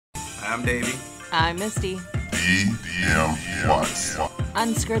I'm Davie. I'm Misty. Dmwats.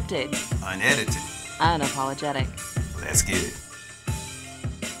 Unscripted. Unedited. Unapologetic. Let's get it.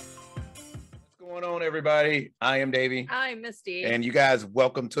 What's going on, everybody? I am Davie. I'm Misty. And you guys,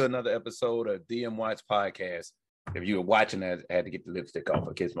 welcome to another episode of Dmwats podcast. If you were watching that, I had to get the lipstick off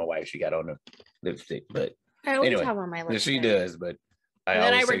in case my wife, she got on the lipstick. But I always anyway, have on my lipstick. she does, but And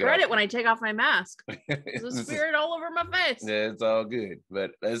then I always take regret off. it when I take off my mask. There's a spirit all over my face. Yeah, it's all good.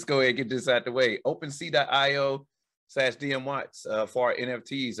 But let's go ahead and get this out the way. OpenSea.io/Dmwats for our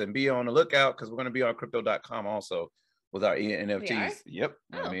NFTs, and be on the lookout because we're going to be on crypto.com also with our NFTs. Yep.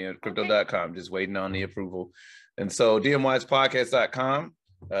 Oh, I mean, crypto.com, just waiting on the approval. And so dmwatspodcast.com.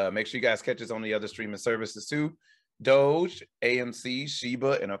 Make sure you guys catch us on the other streaming services too. Doge, AMC,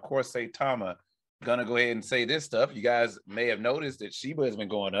 Shiba, and of course, Saitama. Gonna go ahead and say this stuff. You guys may have noticed that Shiba has been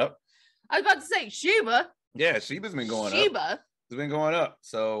going up. I was about to say Shiba. Yeah, Shiba's been going up. Shiba. It's been going up.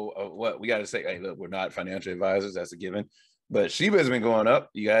 So what we got to say, hey, look, we're not financial advisors. That's a given. But Shiba has been going up.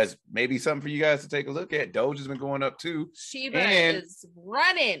 You guys, maybe something for you guys to take a look at. Doge has been going up too. Shiba is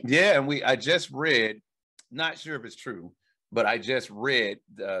running. Yeah, and I just read, not sure if it's true, but I just read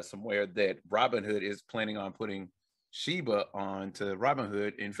somewhere that Robinhood is planning on putting Shiba onto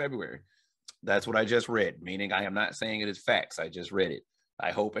Robinhood in February. That's what I just read, meaning I am not saying it is facts. I just read it. I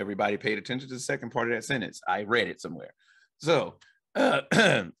hope everybody paid attention to the second part of that sentence. I read it somewhere. So I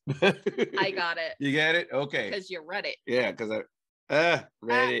got it. You got it? Okay. Because you read it. Yeah, because I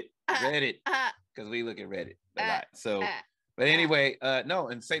read it. Because we look at Reddit a lot. So, but anyway, no,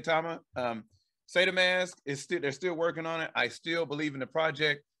 and Saitama, Say the Mask is still, they're still working on it. I still believe in the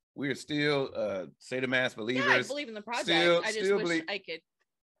project. We are still Say the Mask believers. Yeah, I believe in the project. I just wish I could.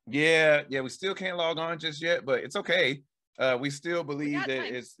 Yeah, we still can't log on just yet, but it's okay. We still believe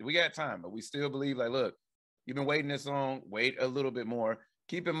that we got time, but we still believe, like, look, you've been waiting this long, wait a little bit more.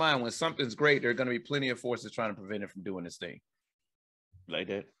 Keep in mind, when something's great, there are going to be plenty of forces trying to prevent it from doing this thing. Like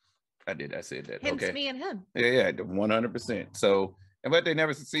that? I said that. Hence okay. me and him. Yeah, 100%. So, but they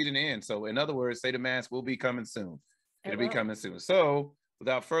never succeed in the end. So, in other words, Say the Mask will be coming soon. It'll be coming soon. So,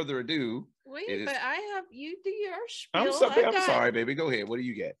 without further ado. Wait, but I have you do your spiel. I'm sorry, baby. Go ahead. What do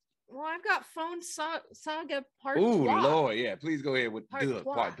you get? Well, I've got Phone Saga Part Ooh, trois. Lord, yeah. Please go ahead with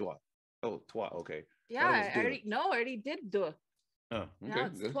Part trois. Oh, trois. Okay. Yeah, I already did deux. Oh, okay. Now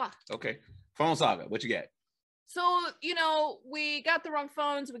it's trois. Okay. Phone Saga. What you got? So, we got the wrong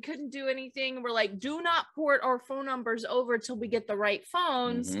phones. We couldn't do anything. We're like, do not port our phone numbers over till we get the right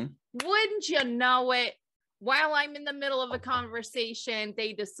phones. Mm-hmm. Wouldn't you know it? While I'm in the middle of a conversation,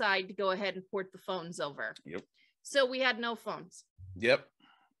 they decide to go ahead and port the phones over. Yep. So we had no phones. Yep.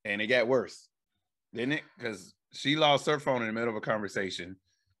 And it got worse, didn't it? Because she lost her phone in the middle of a conversation.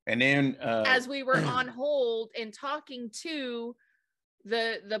 And then as we were on hold and talking to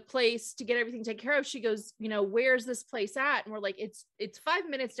the place to get everything taken care of, she goes, where's this place at? And we're like, it's 5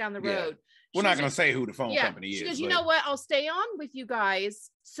 minutes down the road. We're not going to say who the phone company is. She goes, you know what? I'll stay on with you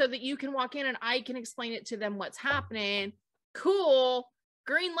guys so that you can walk in and I can explain it to them what's happening. Cool.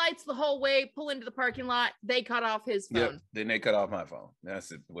 Green lights the whole way, pull into the parking lot. They cut off his phone. Yep. Then they cut off my phone. That's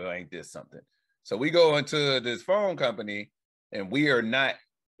it. Well, ain't this something? So we go into this phone company and we are not,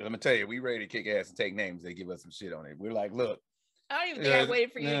 let me tell you, we ready to kick ass and take names. They give us some shit on it. We're like, look. I don't even think I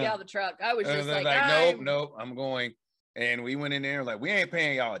waited for you to get out of the truck. I was just like nope, I'm going. And we went in there like, we ain't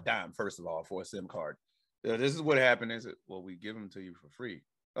paying y'all a dime, first of all, for a SIM card. This is what happened. Is well, we give them to you for free.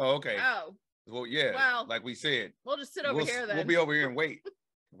 Oh, okay. Oh. Well, yeah. Well, like we said. We'll just sit over here then. We'll be over here and wait.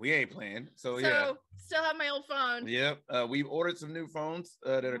 We ain't playing. So yeah. Still have my old phone. Yep. We've ordered some new phones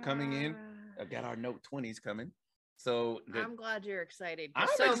that are coming in. I've got our Note 20s coming. So I'm glad you're excited.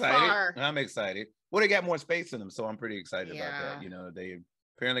 I'm excited. Well, they got more space in them, so I'm pretty excited about that. They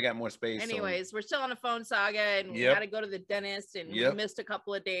apparently got more space. Anyways, we're still on a phone saga, and we got to go to the dentist, and we missed a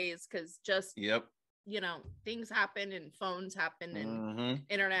couple of days because things happen, and phones happen, and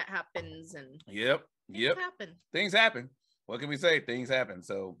internet happens, and things happen. What can we say? Things happen.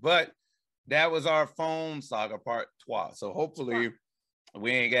 So, but that was our phone saga part trois. So hopefully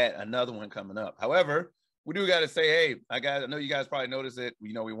we ain't got another one coming up. However, we do got to say, hey, I know you guys probably noticed that,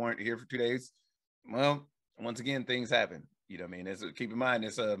 we weren't here for 2 days. Well, once again, things happen. You know what I mean? Keep in mind,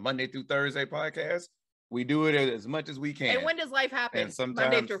 it's a Monday through Thursday podcast. We do it as much as we can. And when does life happen? And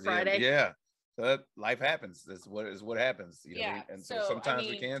sometimes, Monday through Friday. Yeah. So life happens. That's what happens. You know what I mean? And so sometimes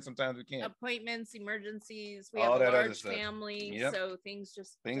we can, sometimes we can't. Appointments, emergencies. We have a large family. Yep. So things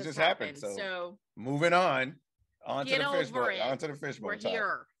just happen. So moving on to the fishbowl. Onto the fishbowl. We're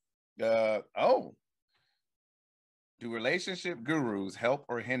here. Do relationship gurus help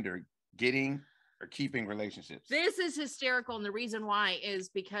or hinder getting or keeping relationships? This is hysterical. And the reason why is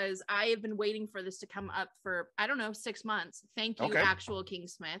because I have been waiting for this to come up for, I don't know, 6 months. Thank you, Actual King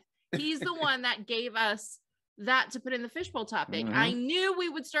Smith. He's the one that gave us that to put in the fishbowl topic. I knew we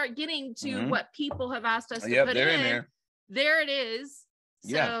would start getting to what people have asked us to put in. There. There it is.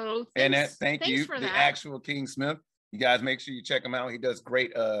 So thank you for the Actual King Smith. You guys make sure you check him out. He does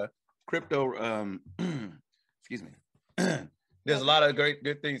great crypto excuse me. There's a lot of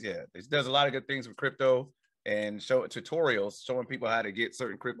good things. Yeah, he does a lot of good things with crypto and show tutorials showing people how to get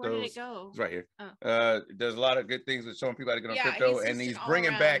certain cryptos. Where did it go? It's right here. There's a lot of good things with showing people how to get on crypto, and he's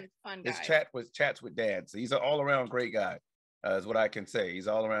bringing back his chats with Dad. So he's an all around great guy. Is what I can say. He's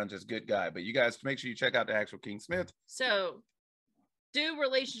all around just good guy. But you guys make sure you check out the Actual King Smith. So, do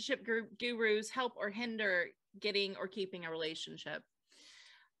relationship gurus help or hinder getting or keeping a relationship?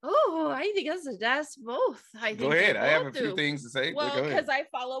 Oh, I think that's both. Go ahead. I have a few things to say. Well, because I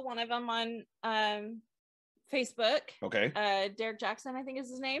follow one of them on Facebook. Okay. Derek Jackson, I think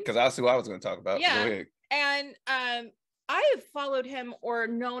is his name. Because that's who I was going to talk about. Yeah. Go ahead. And I have followed him or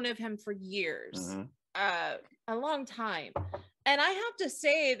known of him for years, a long time. And I have to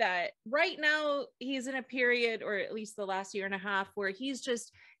say that right now he's in a period, or at least the last year and a half, where he's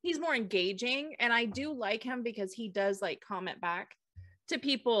more engaging. And I do like him because he does like comment back to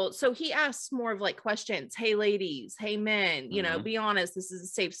people. So he asks more of like questions. Hey, ladies. Hey, men, you know, be honest. This is a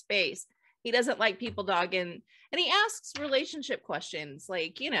safe space. He doesn't like people dogging. And he asks relationship questions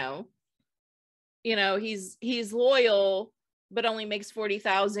like, you know, he's loyal, but only makes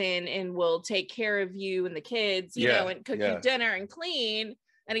 40,000 and will take care of you and the kids, you know, and cook you dinner and clean,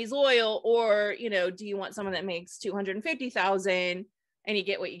 and he's loyal. Or, you know, do you want someone that makes 250,000 and you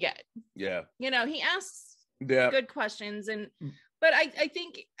get what you get? Yeah. You know, he asks good questions. But I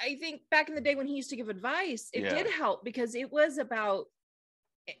think back in the day when he used to give advice, it did help because it was about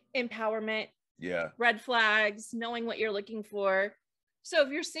empowerment, red flags, knowing what you're looking for. So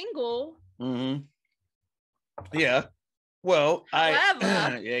if you're single, well,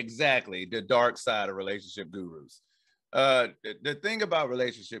 exactly, the dark side of relationship gurus. The thing about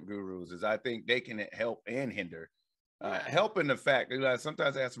relationship gurus is I think they can help and hinder. Help in the fact that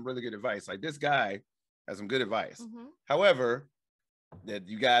sometimes they have some really good advice. Like this guy has some good advice. However, that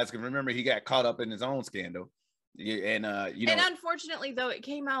you guys can remember, he got caught up in his own scandal. And unfortunately, though, it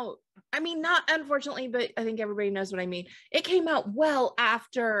came out, I mean, not unfortunately, but I think everybody knows what I mean. It came out well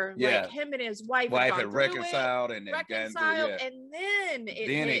after like him and his wife had reconciled and then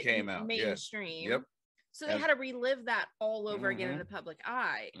it came out mainstream. So they had to relive that all over again in the public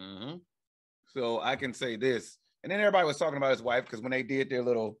eye. So I can say this, and then everybody was talking about his wife because when they did their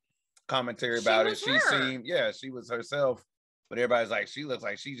little commentary about it, she seemed, she was herself, but everybody's like, she looks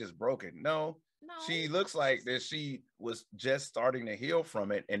like she just broken. No, she looks like that she was just starting to heal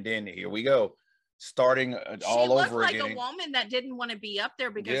from it, and then here we go, starting all over again. She looked like a woman that didn't want to be up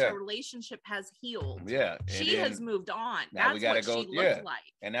there because her relationship has healed. She has moved on. That's what she looked like.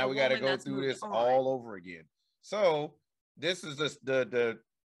 And now we got to go through this all over again. So this is just the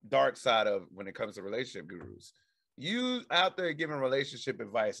dark side of when it comes to relationship gurus. You out there giving relationship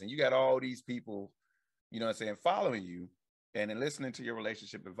advice, and you got all these people, you know what I'm saying, following you and then listening to your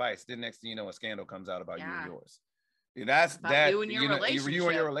relationship advice. Then next thing you know, a scandal comes out about you and yours. And that's about that you and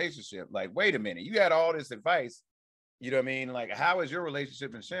your relationship. Like, wait a minute, you got all this advice. You know what I mean? Like, how is your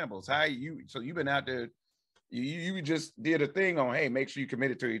relationship in shambles? So you've been out there, you just did a thing on, hey, make sure you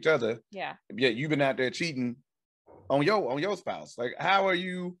committed to each other. Yeah. Yeah, you've been out there cheating on your spouse. Like, how are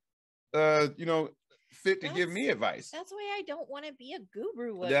you fit to give me advice? That's why I don't want to be a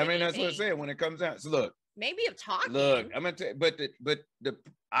guru. I mean, that's what I'm saying when it comes down. So look, maybe of talking. Look, I'm gonna tell you, but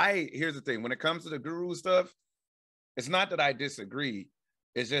here's the thing. When it comes to the guru stuff, it's not that I disagree.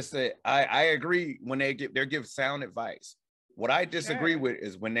 It's just that I agree when they give sound advice. What I disagree with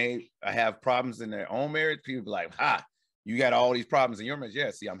is when they have problems in their own marriage, people be like, you got all these problems in your marriage.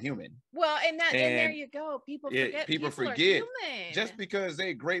 Yeah, see, I'm human. Well, and there you go. People forget. Just because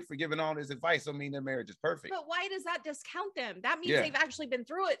they're great for giving all this advice don't mean their marriage is perfect. But why does that discount them? That means they've actually been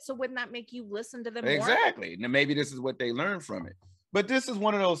through it. So wouldn't that make you listen to them more? Exactly. And maybe this is what they learned from it. But this is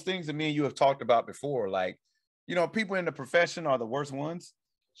one of those things that me and you have talked about before. Like, people in the profession are the worst ones.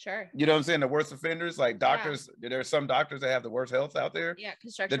 Sure. You know what I'm saying? The worst offenders, like doctors. There's some doctors that have the worst health out there. Yeah,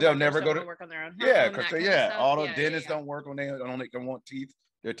 construction that they'll never go to work on their own. All the dentists don't work on their own. They don't want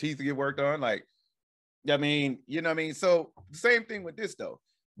their teeth to get worked on. Like, I mean, you know what I mean? So same thing with this though.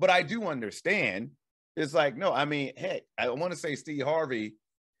 But I do understand. It's like, no, I mean, heck, I want to say Steve Harvey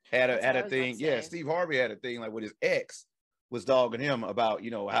had a thing. Yeah, Steve Harvey had a thing like with his ex was dogging him about,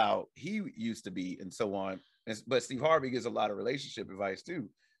 how he used to be and so on. But Steve Harvey gives a lot of relationship advice too.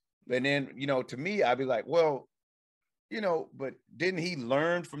 And then, you know, to me, I'd be like, well, you know, but didn't he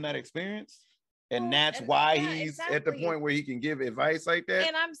learn from that experience? And that's why he's at the point where he can give advice like that.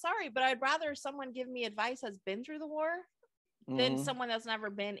 And I'm sorry, but I'd rather someone give me advice that's been through the war than someone that's never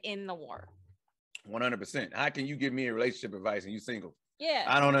been in the war. 100%. How can you give me a relationship advice and you single? Yeah.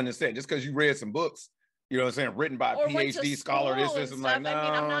 I don't understand. Just because you read some books, you know what I'm saying, written by a PhD scholar, this, I'm like, no. I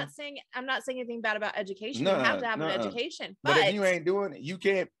mean, I'm not saying anything bad about education. You have to have an education. But if you ain't doing it, you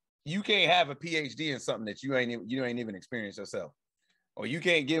can't have a PhD in something that you ain't even experienced yourself. Or you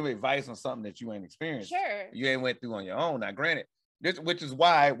can't give advice on something that you ain't experienced. Sure. You ain't went through on your own. Now, granted, which is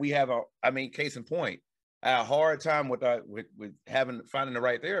why we have case in point, I had a hard time with finding the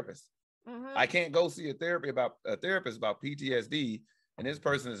right therapist. I can't go see a therapist about PTSD, and this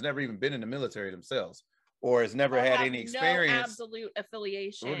person has never even been in the military themselves, or has never had any experience. No absolute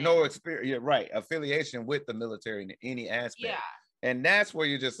affiliation. No experience. Yeah, right. Affiliation with the military in any aspect. Yeah. And that's where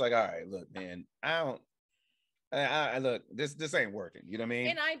you're just like, all right, look, man, I look, this ain't working. You know what I mean?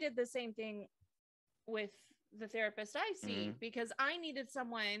 And I did the same thing with the therapist I see, because I needed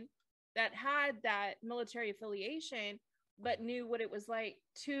someone that had that military affiliation, but knew what it was like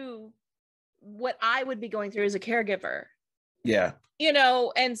to what I would be going through as a caregiver. Yeah. You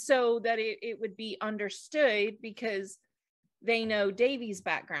know, and so that it would be understood because they know Davie's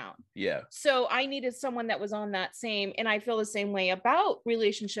background. Yeah. So I needed someone that was on that same, and I feel the same way about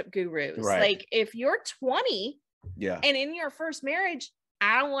relationship gurus. Right. Like if you're 20 and in your first marriage,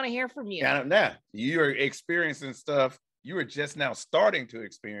 I don't want to hear from you. You're experiencing stuff. You are just now starting to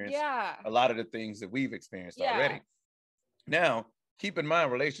experience a lot of the things that we've experienced already. Now, keep in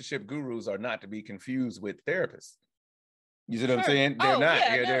mind, relationship gurus are not to be confused with therapists. You see what I'm saying? They're not.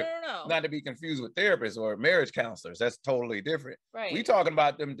 They're not to be confused with therapists or marriage counselors. That's totally different. Right. We talking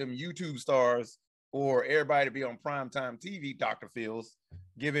about them YouTube stars or everybody to be on primetime TV, Dr. Phil's,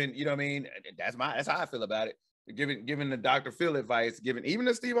 giving, you know what I mean? That's how I feel about it. Giving the Dr. Phil advice, giving even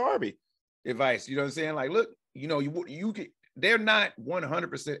the Steve Harvey advice. You know what I'm saying? Like, look, you know, they're not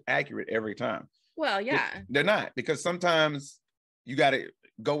 100% accurate every time. Well, yeah. They're not, because sometimes you got to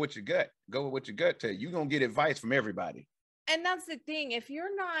go with your gut. Go with what your gut tell you. You're going to get advice from everybody. And that's the thing. If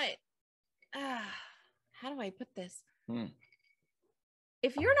you're not, how do I put this?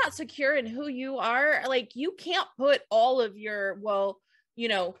 If you're not secure in who you are, like you can't put all of your, well, you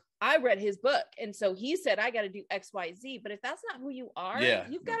know, I read his book, and so he said, I got to do X, Y, Z. But if that's not who you are,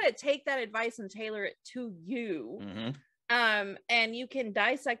 you've got to take that advice and tailor it to you. And you can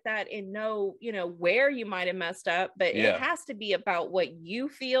dissect that and know, you know, where you might have messed up, but it has to be about what you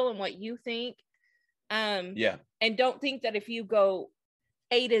feel and what you think. And don't think that if you go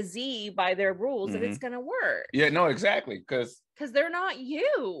A to Z by their rules that it's going to work. Yeah, no, exactly. Because they're not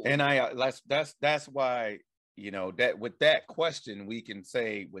you. And that's why, you know, that with that question, we can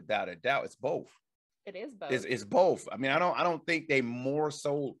say without a doubt, it's both. It is both. It's both. I mean, I don't think they more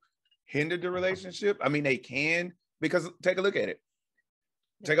so hindered the relationship. I mean, they can, because take a look at it.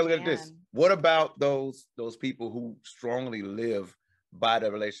 Take a look at this. What about those people who strongly live by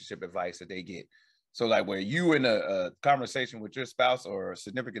the relationship advice that they get? So like where you in a conversation with your spouse or a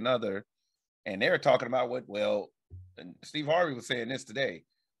significant other, and they're talking about and Steve Harvey was saying this today.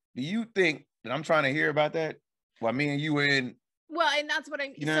 Do you think that I'm trying to hear about that? Well, me and you were in. Well, and that's what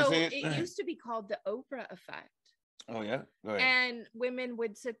I'm. You know so it used to be called the Oprah effect. Oh yeah, go ahead. And women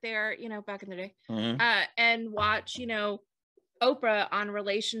would sit there, you know, back in the day, and watch, you know, Oprah on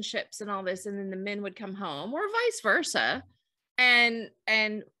relationships and all this, and then the men would come home, or vice versa, and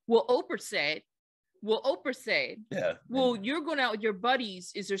Oprah said, yeah, well, you're going out with your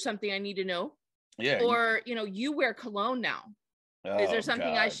buddies. Is there something I need to know? Yeah. Or you know, you wear cologne now. Is there something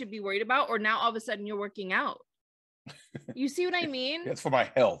I should be worried about? Or now all of a sudden you're working out. You see what I mean? That's for my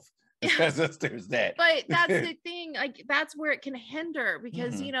health. There's that. But that's the thing. Like that's where it can hinder,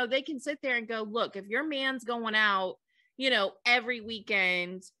 because you know, they can sit there and go, look, if your man's going out, you know, every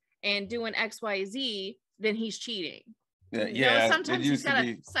weekend and doing X, Y, Z, then he's cheating. Yeah. You know, sometimes he's got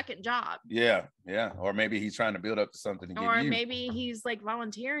a second job. Yeah. Or maybe he's trying to build up to something to or maybe he's like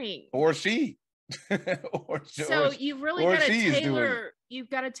volunteering. Or she. So you've really got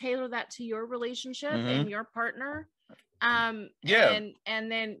to tailor that to your relationship and your partner. And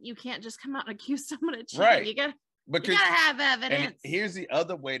then you can't just come out and accuse someone of cheating. Right. You gotta have evidence. And here's the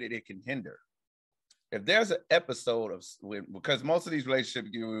other way that it can hinder. If there's an episode of, because most of these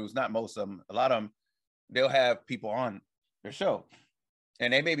relationship gurus, not most of them, a lot of them, they'll have people on their show,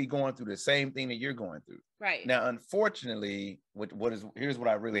 and they may be going through the same thing that you're going through. Right. Now, unfortunately, here's what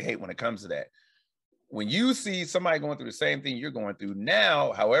I really hate when it comes to that. when you see somebody going through the same thing you're going through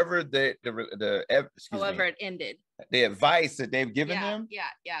now, however it ended, the advice that they've given them,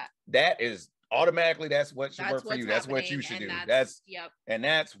 that is automatically that's what should work for you. That's what you should do. That's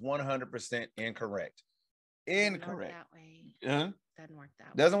 100% incorrect. Incorrect. That way. Doesn't work that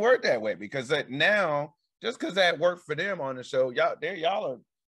way. Doesn't work that way because that now, just because that worked for them on the show, y'all are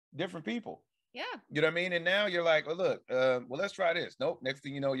different people. Yeah. You know what I mean? And now you're like, oh, look, well, let's try this. Nope. Next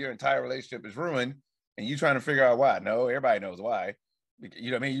thing you know, your entire relationship is ruined and you trying to figure out why. No, everybody knows why.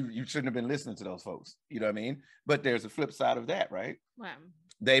 You know what I mean? You shouldn't have been listening to those folks. You know what I mean? But there's a flip side of that, right? Wow.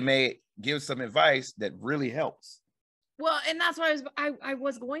 They may give some advice that really helps. Well, and that's why I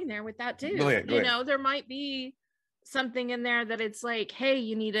was going there with that too. Go ahead. You know, there might be something in there that it's like, hey,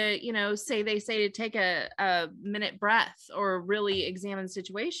 you need to, you know, they say to take a minute breath or really examine the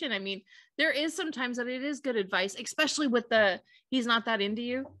situation. I mean, there is sometimes that it is good advice, especially with he's not that into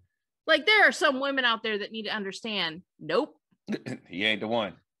you. Like there are some women out there that need to understand, nope. He ain't the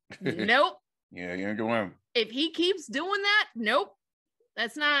one. Nope. Yeah, you ain't the one. If he keeps doing that, nope.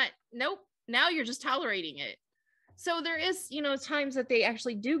 That's not, nope. Now you're just tolerating it. So there is, you know, times that they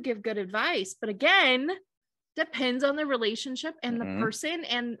actually do give good advice, but again, depends on the relationship and the person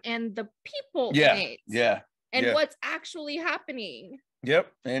and the people in it. Yeah. And what's actually happening.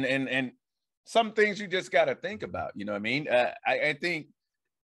 Yep. And some things you just got to think about, you know what I mean? I think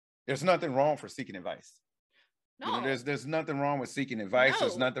there's nothing wrong for seeking advice. No. You know, there's nothing wrong with seeking advice. No.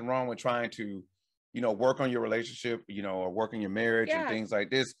 There's nothing wrong with trying to, you know, work on your relationship, you know, or work on your marriage and things like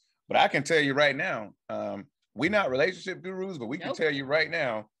this. But I can tell you right now, we're not relationship gurus, but we can tell you right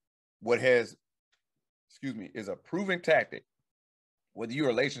now what is a proven tactic. Whether you're a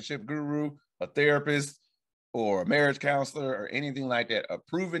relationship guru, a therapist, or a marriage counselor, or anything like that, a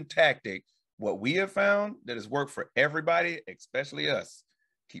proven tactic, what we have found that has worked for everybody, especially us,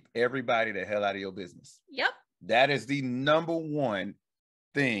 keep everybody the hell out of your business. Yep. That is the number one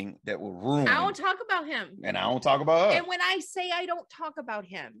thing that will ruin. I don't talk about him. And I don't talk about her. And when I say I don't talk about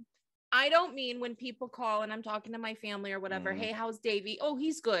him, I don't mean when people call and I'm talking to my family or whatever, hey, how's Davie? Oh,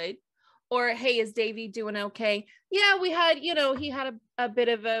 he's good. Or, hey, is Davie doing okay? Yeah, we had, you know, he had a bit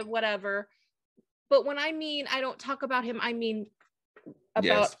of a whatever. But when I mean I don't talk about him, I mean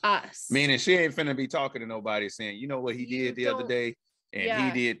about us. Meaning she ain't finna be talking to nobody saying, you know what he did the other day, and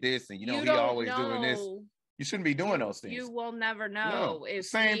he did this, and you know he always doing this. You shouldn't be doing those things. You will never know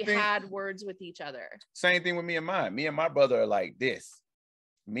if we had words with each other. Same thing with me and mine. Me and my brother are like this.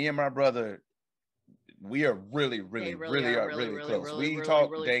 Me and my brother, we are really close. We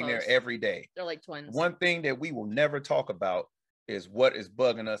talk dang near every day. They're like twins. One thing that we will never talk about is what is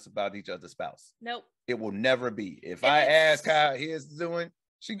bugging us about each other's spouse. Nope. It will never be. If I ask how his doing,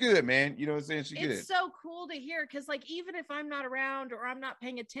 she good, man. You know what I'm saying? She good. It's so cool to hear because, like, even if I'm not around or I'm not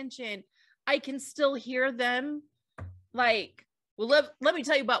paying attention, I can still hear them. Like, well, let me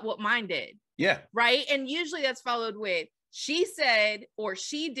tell you about what mine did. Yeah. Right. And usually that's followed with she said or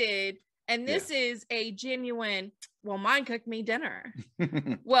she did. And this is a genuine, well, mine cooked me dinner.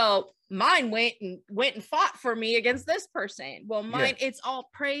 Well, mine went and fought for me against this person. Well, mine, it's all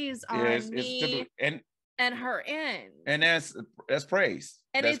praise on me and her end. And that's praise.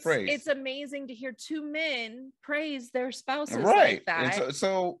 And that's praise. It's amazing to hear two men praise their spouses right. like that. And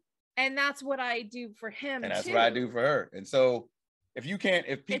so and that's what I do for him. And that's too. what I do for her. And so if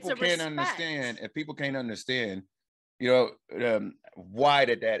people can't understand, you know, why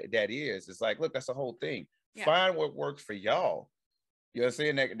that is, it's like, look, that's the whole thing. Yeah. Find what works for y'all. You know what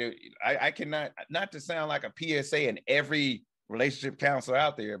I'm saying? I cannot, not to sound like a PSA in every relationship counselor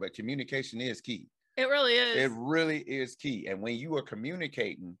out there, but communication is key. It really is. It really is key. And when you are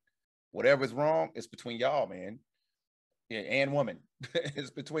communicating, whatever's wrong, it's between y'all, man. And woman. It's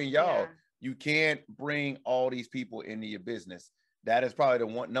between y'all. Yeah. You can't bring all these people into your business. That is probably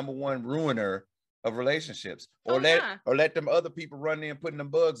the number one ruiner of relationships, or let them other people run in putting them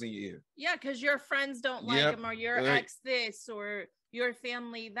bugs in your ear. Yeah, because your friends don't like them, or your ex this, or your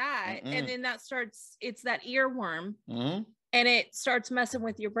family that, and then that starts. It's that earworm, and it starts messing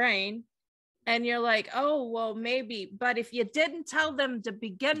with your brain, and you're like, oh well, maybe. But if you didn't tell them to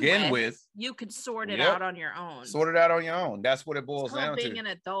begin with, you could sort it out on your own. Sort it out on your own. That's what it boils down to. Being an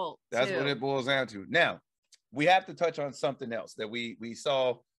adult. That's what it boils down to. Now, we have to touch on something else that we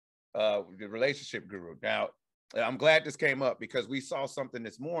saw. The relationship guru. Now, I'm glad this came up because we saw something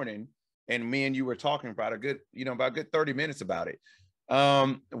this morning, and me and you were talking about about a good 30 minutes about it.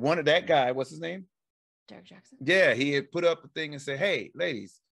 One of that guy, what's his name? Derek Jackson. Yeah, he had put up a thing and said, "Hey,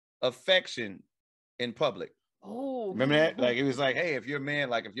 ladies, affection in public." Oh, remember that? Like it was like, "Hey, if you're a man,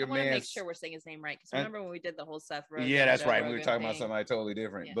 make sure we're saying his name right." Because remember when we did the whole Seth Rogen? Yeah, that's right. We were talking about somebody totally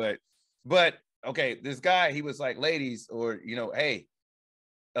different, but okay, this guy, he was like, ladies, or, you know, hey,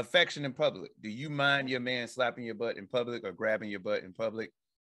 affection in public. Do you mind your man slapping your butt in public or grabbing your butt in public?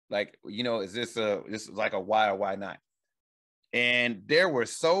 Like, you know, is this like a why or why not? And there were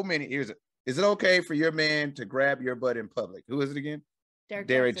so many. Is it okay for your man to grab your butt in public? Who is it again?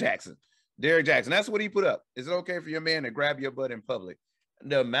 Derek Jackson. Derek Jackson. That's what he put up. Is it okay for your man to grab your butt in public?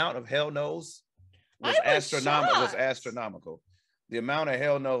 The amount of hell no's was astronomical. The amount of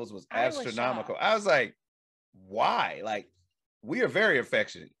hell no's was astronomical. I was like, why? Like, we are very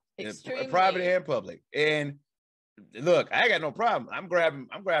affectionate, private and public. And look, I got no problem. I'm grabbing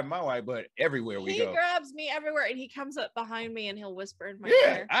my wife butt everywhere we go. He grabs me everywhere, and he comes up behind me and he'll whisper in my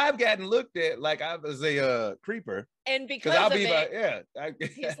ear. I've gotten looked at like I was a creeper. And because I'll be like,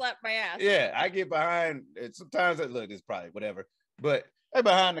 he slapped my ass. Yeah, I get behind. Sometimes look, it's probably whatever, but I'm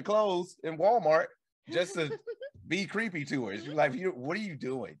behind the clothes in Walmart just to be creepy to her. She's like, what are you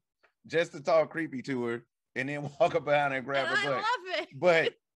doing? Just to talk creepy to her and then walk up behind her and grab her butt. I love it.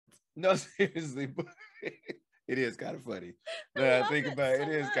 But no, seriously, it is kind of funny. I think about it. It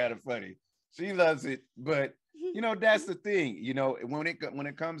is kind of funny. She loves it, but you know, that's the thing. You know, when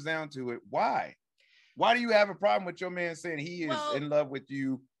it comes down to it, why? Why do you have a problem with your man saying he is in love with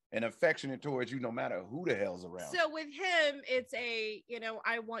you and affectionate towards you, no matter who the hell's around? So with him, it's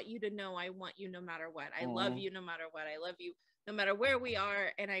I want you to know I want you no matter what. I love you no matter what. I love you no matter where we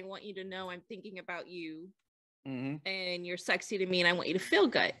are, and I want you to know I'm thinking about you, and you're sexy to me, and I want you to feel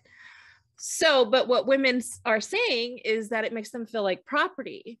good. So, but what women are saying is that it makes them feel like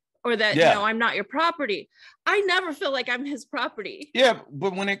property, or that no, I'm not your property. I never feel like I'm his property. Yeah,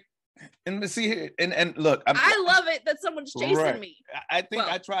 but when it and see and look, I love it that someone's chasing me. I think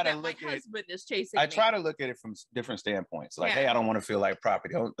I try to look at my husband is chasing me. I try to look at it from different standpoints. Like, hey, I don't want to feel like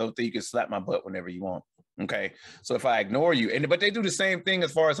property. Don't think you can slap my butt whenever you want. Okay, so if I ignore you, but they do the same thing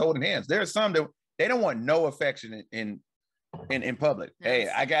as far as holding hands. There are some that they don't want no affection in public. Yes. Hey,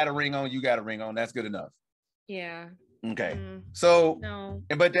 I got a ring on, you got a ring on. That's good enough. Yeah. Okay. So no.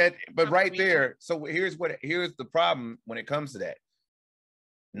 But right there. So here's the problem when it comes to that.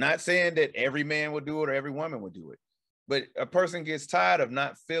 Not saying that every man will do it or every woman will do it, but a person gets tired of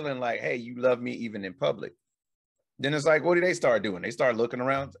not feeling like, hey, you love me even in public. Then it's like, what do they start doing? They start looking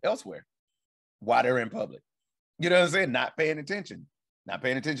around elsewhere while they're in public. You know what I'm saying? Not paying attention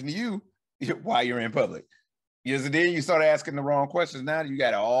to you while you're in public. Yes, and then you start asking the wrong questions. Now you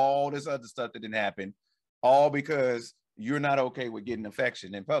got all this other stuff that didn't happen, all because you're not okay with getting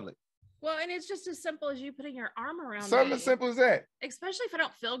affection in public. Well, and it's just as simple as you putting your arm around something as simple as that. Especially if I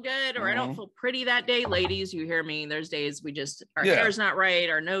don't feel good or I don't feel pretty that day. Ladies, you hear me. There's days our hair's not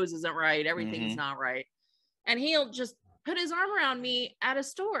right, our nose isn't right, everything's not right. And he'll just put his arm around me at a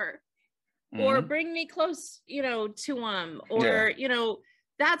store or bring me close, to him, or,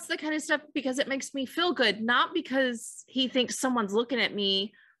 that's the kind of stuff, because it makes me feel good, not because he thinks someone's looking at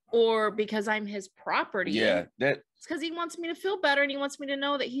me or because I'm his property. Yeah, it's because he wants me to feel better and he wants me to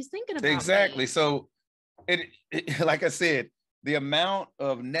know that he's thinking about exactly. me. So, it like I said, the amount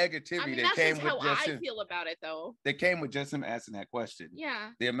of negativity that came with just I feel about it, though. That came with just him asking that question.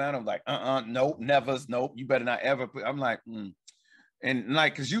 Yeah. The amount of like, nope, nevers, nope, you better not ever put. I'm like, and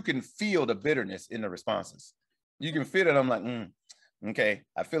like, because you can feel the bitterness in the responses. You can feel it. I'm like, okay.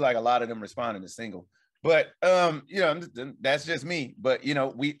 I feel like a lot of them responding to single, but that's just me. But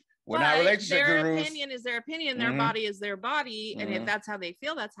we're not relationship gurus. Their opinion is their opinion. Their body is their body. And if that's how they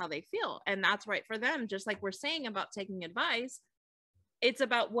feel, that's how they feel. And that's right for them. Just like we're saying about taking advice, it's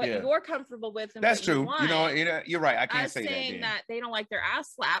about what you're comfortable with. And that's what true. You want. You're right. I can't say saying that they don't like their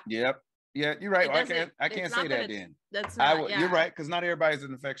ass slapped. Yep. Yeah, you're right. I can't say that then. That's not, You're right, because not everybody's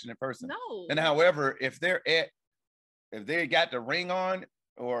an affectionate person. No. And however, if they got the ring on,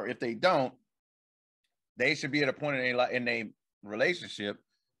 or if they don't, they should be at a point in their relationship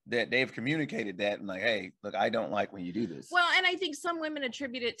that they've communicated that and like, hey, look, I don't like when you do this. Well, and I think some women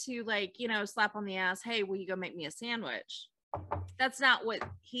attribute it to like, slap on the ass. Hey, will you go make me a sandwich? That's not what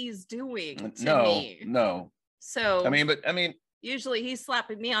he's doing to me. No. So, I mean, usually he's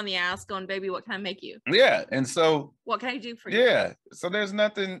slapping me on the ass going, baby, what can I make you? Yeah. And so, what can I do for you? Yeah. So there's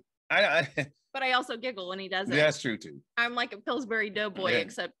nothing, but I also giggle when he does it. That's true too. I'm like a Pillsbury Doughboy,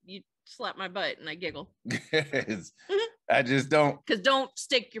 except you slap my butt and I giggle. Yes. I just don't. Because don't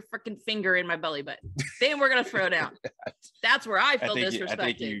stick your freaking finger in my belly button. Then we're going to throw down. That's where I feel disrespected.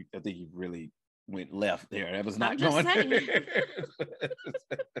 I think you really went left there. That was not going.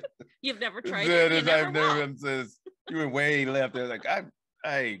 You've never tried it. You went way left there. Like I'm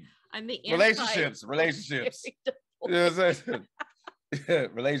the relationships. Relationships. That's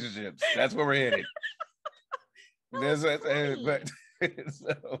where we're headed. But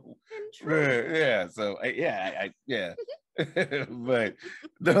So yeah, so yeah. But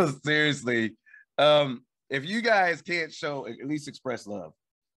no, seriously, if you guys can't show, at least express love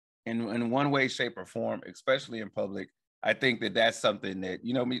in one way, shape, or form, especially in public, I think that's something that,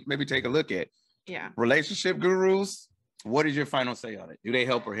 you know, maybe take a look at. Yeah. Relationship gurus, what is your final say on it? Do they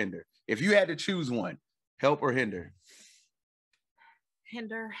help or hinder? If you had to choose one, help or hinder?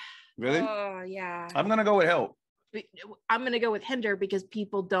 Hinder. Really? Oh, yeah. I'm going to go with help. I'm going to go with hinder because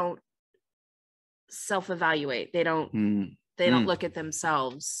people don't self-evaluate. They don't look at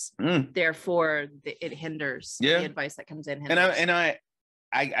themselves. Therefore, it hinders the advice that comes in.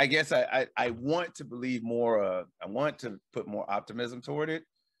 I guess I want to believe more. I want to put more optimism toward it,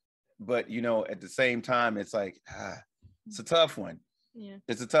 but you know, at the same time, it's like it's a tough one. Yeah,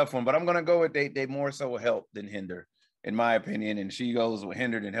 it's a tough one. But I'm gonna go with they more so help than hinder, in my opinion. And she goes with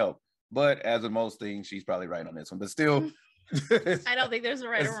hinder than help. But as with most things, she's probably right on this one. But still, I don't think there's a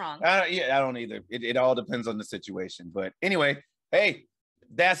right or wrong. I don't either. It all depends on the situation. But anyway, hey,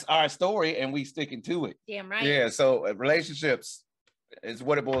 that's our story, and we sticking to it. Damn right. Yeah. So relationships is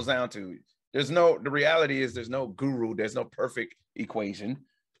what it boils down to. The reality is there's no guru, there's no perfect equation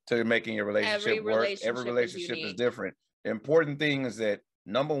to making your relationship work. Every relationship is different. The important thing is that,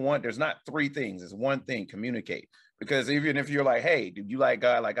 number one, there's not three things. It's one thing: communicate. Because even if you're like, hey, do you like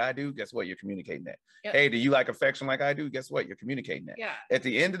God like I do? Guess what? You're communicating that. Yep. Hey, do you like affection like I do? Guess what? You're communicating that. Yeah. At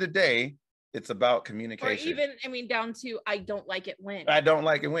the end of the day, it's about communication. Or even, down to I don't like it when. I don't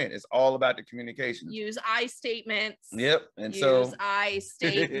like it when. It's all about the communication. Use I statements. Yep. And use I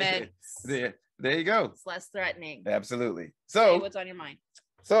statements. There you go. It's less threatening. Absolutely. So what's on your mind?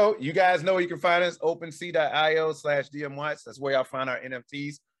 So you guys know you can find us OpenSea.io/Dmwats. That's where y'all find our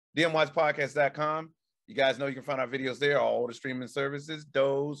NFTs. Dmwatspodcast.com. You guys know you can find our videos there, all the streaming services,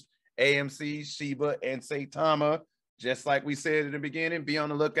 Doze, AMC, Sheba, and Saitama. Just like we said in the beginning, be on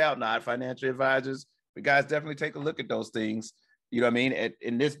the lookout, not financial advisors. But guys, definitely take a look at those things. You know what I mean?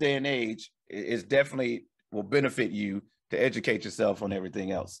 In this day and age, it's definitely will benefit you to educate yourself on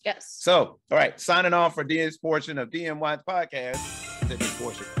everything else. Yes. So, all right, signing off for this portion of Dmwats Podcast. This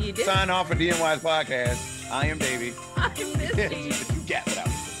portion. You did. Sign off for Dmwats Podcast. I am Davie. I'm Misti. You got what I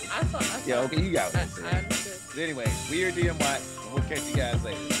was saying. I saw. Yeah, okay, you got what I was saying. I understood. But anyway, we are Dmwats. We'll catch you guys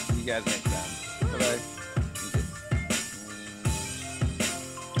later. See you guys next time.